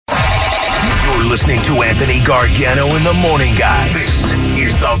You're listening to Anthony Gargano in the Morning Guys. This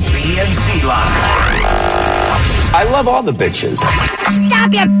is the B&C Line. I love all the bitches.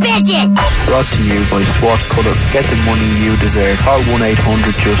 Stop your bitches! Brought to you by Swat Cutter. Get the money you deserve. Call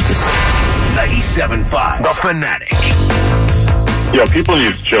 1-800-JUSTICE. 97.5, The Fanatic. Yo, people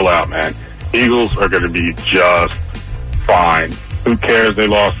need to chill out, man. Eagles are going to be just fine. Who cares? They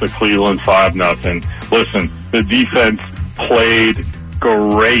lost to Cleveland 5-0. Listen, the defense played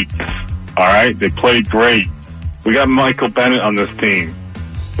great. All right? They played great. We got Michael Bennett on this team.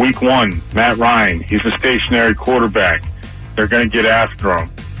 Week 1, Matt Ryan. He's a stationary quarterback. They're going to get after him.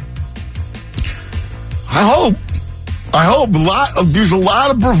 I hope. There's a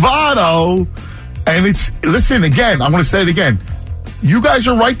lot of bravado. And listen, again, I'm going to say it again. You guys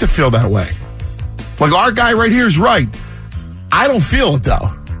are right to feel that way. Like, our guy right here is right. I don't feel it,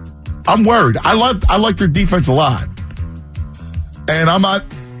 though. I'm worried. I like their defense a lot. And I'm not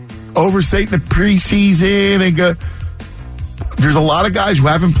overstating the preseason. There's a lot of guys who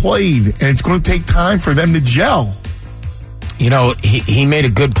haven't played, and it's going to take time for them to gel. You know, he made a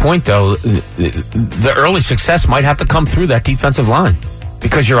good point, though. The early success might have to come through that defensive line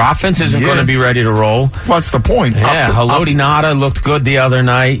because your offense isn't going to be ready to roll. What's the point? Yeah, Haloti Nada looked good the other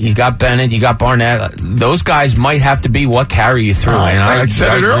night. You got Bennett, you got Barnett. Those guys might have to be what carry you through. I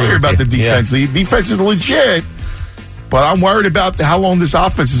said it earlier about the defense. Yeah. The defense is legit, but I'm worried about how long this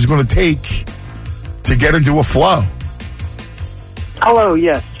offense is going to take to get into a flow. Hello,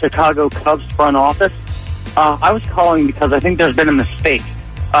 yes, Chicago Cubs front office. I was calling because I think there's been a mistake.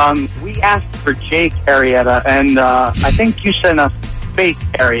 We asked for Jake Arrieta, and I think you sent us fake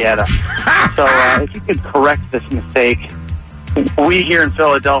Arrieta. So if you could correct this mistake, we here in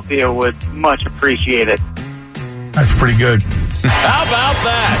Philadelphia would much appreciate it. That's pretty good. How about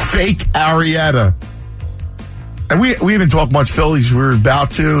that? Fake Arrieta. And we didn't talk much Phillies. We were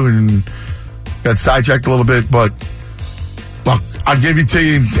about to and got sidetracked a little bit, but look, I'll give it to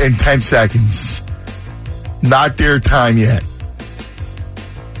you in 10 seconds. Not their time yet.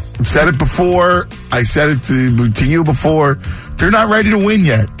 I've said it before. I said it to you before. They're not ready to win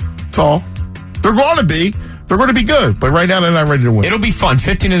yet. That's all. They're going to be. They're going to be good. But right now, they're not ready to win. It'll be fun.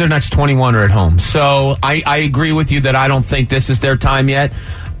 15 of their next 21 are at home. So I agree with you that I don't think this is their time yet.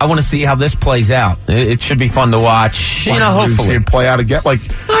 I want to see how this plays out. It should be fun to watch. Hopefully. See it play out again. It'll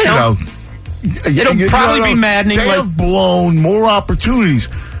probably be maddening. They have blown more opportunities.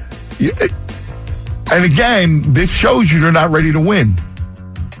 And again, this shows you they're not ready to win.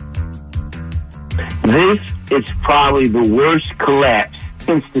 This is probably the worst collapse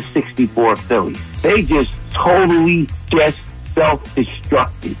since the 64 Phillies. They just totally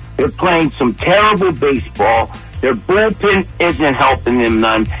self-destructed. They're playing some terrible baseball. Their bullpen isn't helping them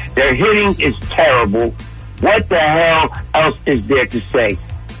none. Their hitting is terrible. What the hell else is there to say?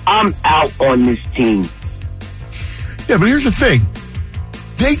 I'm out on this team. Yeah, but here's the thing.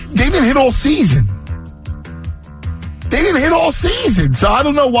 They didn't hit all season. So I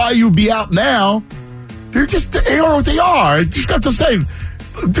don't know why you'd be out now. They are what they are. I just got to say,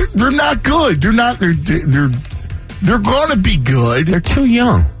 they're not good. They're going to be good. They're too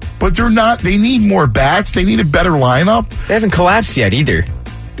young. But they're not. They need more bats. They need a better lineup. They haven't collapsed yet either.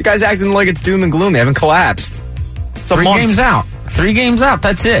 The guy's acting like it's doom and gloom. They haven't collapsed. It's 3 games out. 3 games out.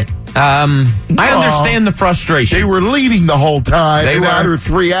 That's it. I understand the frustration. They were leading the whole time. Now they're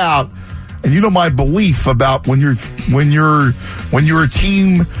 3 out. And you know my belief about when you're a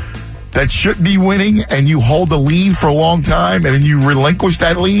team that should be winning and you hold the lead for a long time and then you relinquish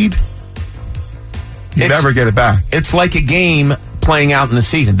that lead, you never get it back. It's like a game playing out in the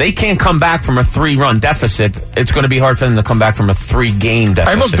season. They can't come back from a 3-run deficit. It's going to be hard for them to come back from a 3-game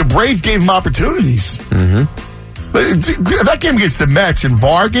deficit. And look, the Braves gave them opportunities. Mm-hmm. That game against the Mets and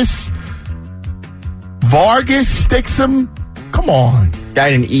Vargas sticks them. Come on. Guy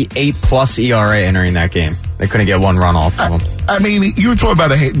had an 8+ ERA entering that game. They couldn't get 1 run off of him. I mean, you were talking about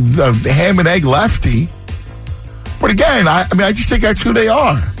the ham and egg lefty. But again, I just think that's who they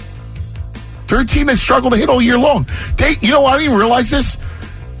are. They're a team that struggled to hit all year long. I didn't even realize this.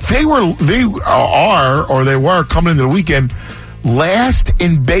 They were coming into the weekend last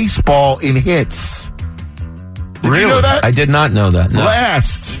in baseball in hits. Did you know that? I did not know that. No.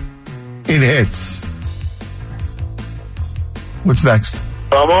 Last in hits. What's next?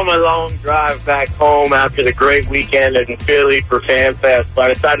 I'm on my long drive back home after the great weekend in Philly for FanFest. So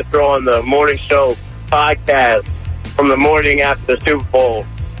I decided to throw on the morning show podcast from the morning after the Super Bowl.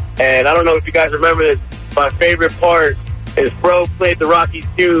 And I don't know if you guys remember this. My favorite part is Bro played the Rocky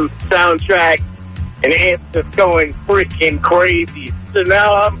II soundtrack, and it's just going freaking crazy. So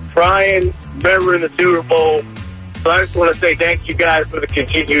now I'm crying, remembering the Super Bowl. So I just want to say thank you guys for the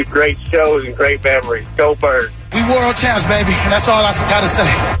continued great shows and great memories. Go Birds. We world champs, baby. And that's all I got to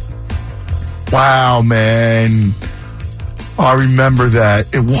say. Wow, man. I remember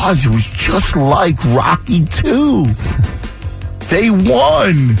that. It was just like Rocky 2. They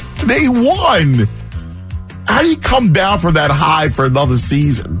won. How do you come down from that high for another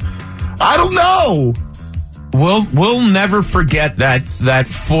season? I don't know. We'll never forget that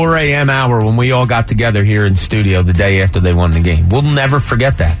 4 a.m. hour when we all got together here in studio the day after they won the game. We'll never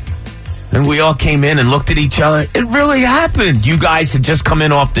forget that. And we all came in and looked at each other. It really happened. You guys had just come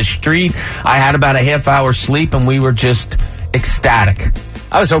in off the street. I had about a half hour sleep, and we were just ecstatic.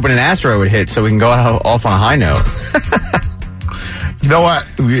 I was hoping an Astro would hit so we can go off on a high note. You know what?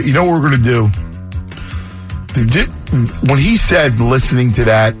 You know what we're going to do? When he said listening to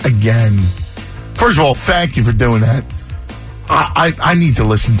that again, first of all, thank you for doing that. I need to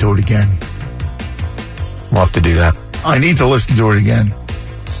listen to it again. We'll have to do that. I need to listen to it again.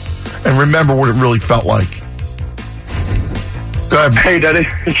 And remember what it really felt like. Go ahead. Hey, Daddy,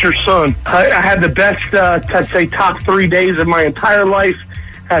 it's your son. I had the best, I'd say, top 3 days of my entire life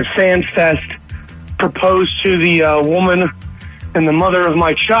at Fans Fest. Proposed to the woman and the mother of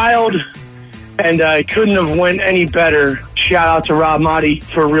my child, and I couldn't have went any better. Shout out to Rob Motti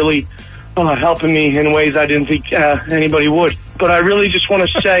for really helping me in ways I didn't think anybody would. But I really just want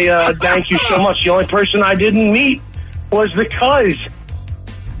to say thank you so much. The only person I didn't meet was the Cuz.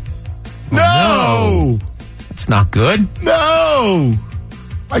 No! It's not good. No!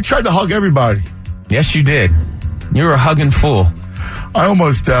 I tried to hug everybody. Yes, you did. You were a hugging fool. I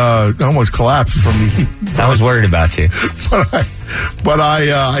almost collapsed from the... I was worried about you. But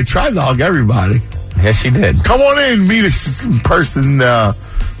I tried to hug everybody. Yes, you did. Come on in, meet us in person,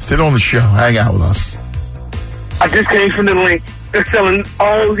 sit on the show, hang out with us. I just came from the link. They're selling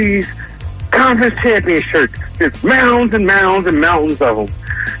all these conference champion shirts. There's mounds and mounds and mountains of them.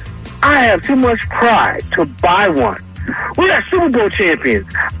 I have too much pride to buy one. We got Super Bowl champions.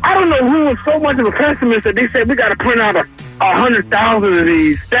 I don't know who was so much of a pessimist that they said we got to print out 100,000 of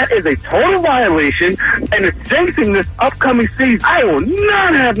these. That is a total violation, and it's jinxing this upcoming season. I will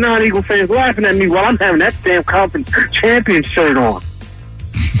not have non-Eagle fans laughing at me while I'm having that damn conference champion shirt on.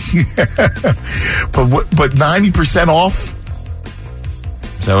 But 90% off?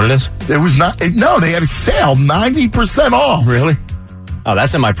 Is that what it is? It was not. No, they had a sale, 90% off. Really? Oh,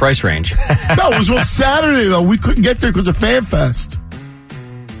 that's in my price range. No, it was on Saturday, though. We couldn't get there because of Fan Fest.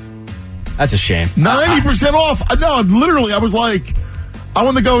 That's a shame. 90% off. No, literally, I was like, I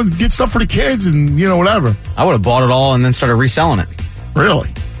want to go and get stuff for the kids and, whatever. I would have bought it all and then started reselling it. Really?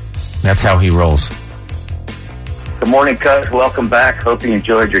 That's how he rolls. Good morning, Cuz. Welcome back. Hope you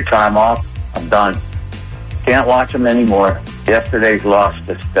enjoyed your time off. I'm done. Can't watch them anymore. Yesterday's loss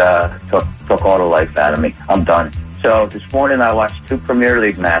just took all the life out of me. I'm done. So this morning I watched 2 Premier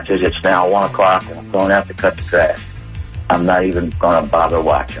League matches. It's now 1 o'clock, and I'm going out to cut the grass. I'm not even going to bother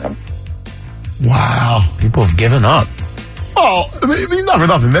watching them. Wow. People have given up. Oh, I mean, not for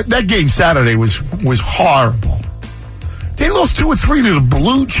nothing. That game Saturday was horrible. They lost 2 or 3 to the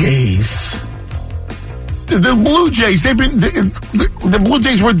Blue Jays. The Blue Jays, the Blue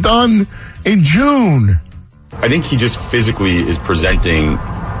Jays were done in June. I think he just physically is presenting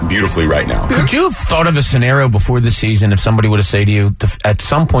beautifully right now. Could you have thought of a scenario before the season if somebody would have said to you, at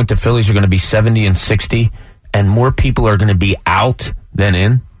some point the Phillies are going to be 70 and 60 and more people are going to be out than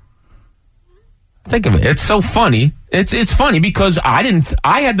in? Think of it. It's so funny. It's funny because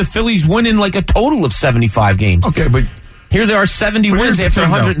I had the Phillies winning like a total of 75 games. Okay, but here there are 70 wins after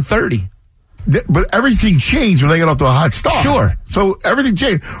 130. But everything changed when they got off to a hot start. Sure. So everything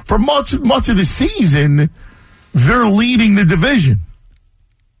changed. For much of the season, they're leading the division.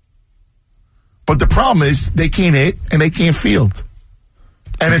 But the problem is they can't hit and they can't field.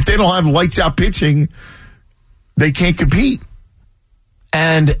 And if they don't have lights out pitching, they can't compete.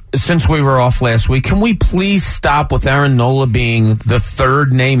 And since we were off last week, can we please stop with Aaron Nola being the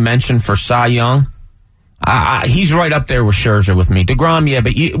third name mentioned for Cy Young? He's right up there with Scherzer with me. DeGrom, yeah,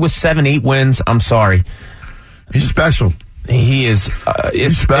 but with 7-8 wins, I'm sorry. He's special. He is.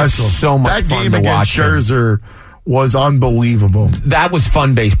 He's special. It's so much that fun game to against watch Scherzer was unbelievable. That was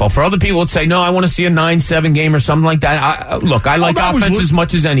fun baseball. For other people would say, no, I want to see a 9-7 game or something like that. I like offense as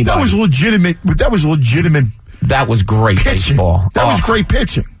much as anybody. That was legitimate, but that was legitimate. That was great pitching. Baseball. That was great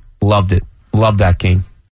pitching. Loved it. Loved that game.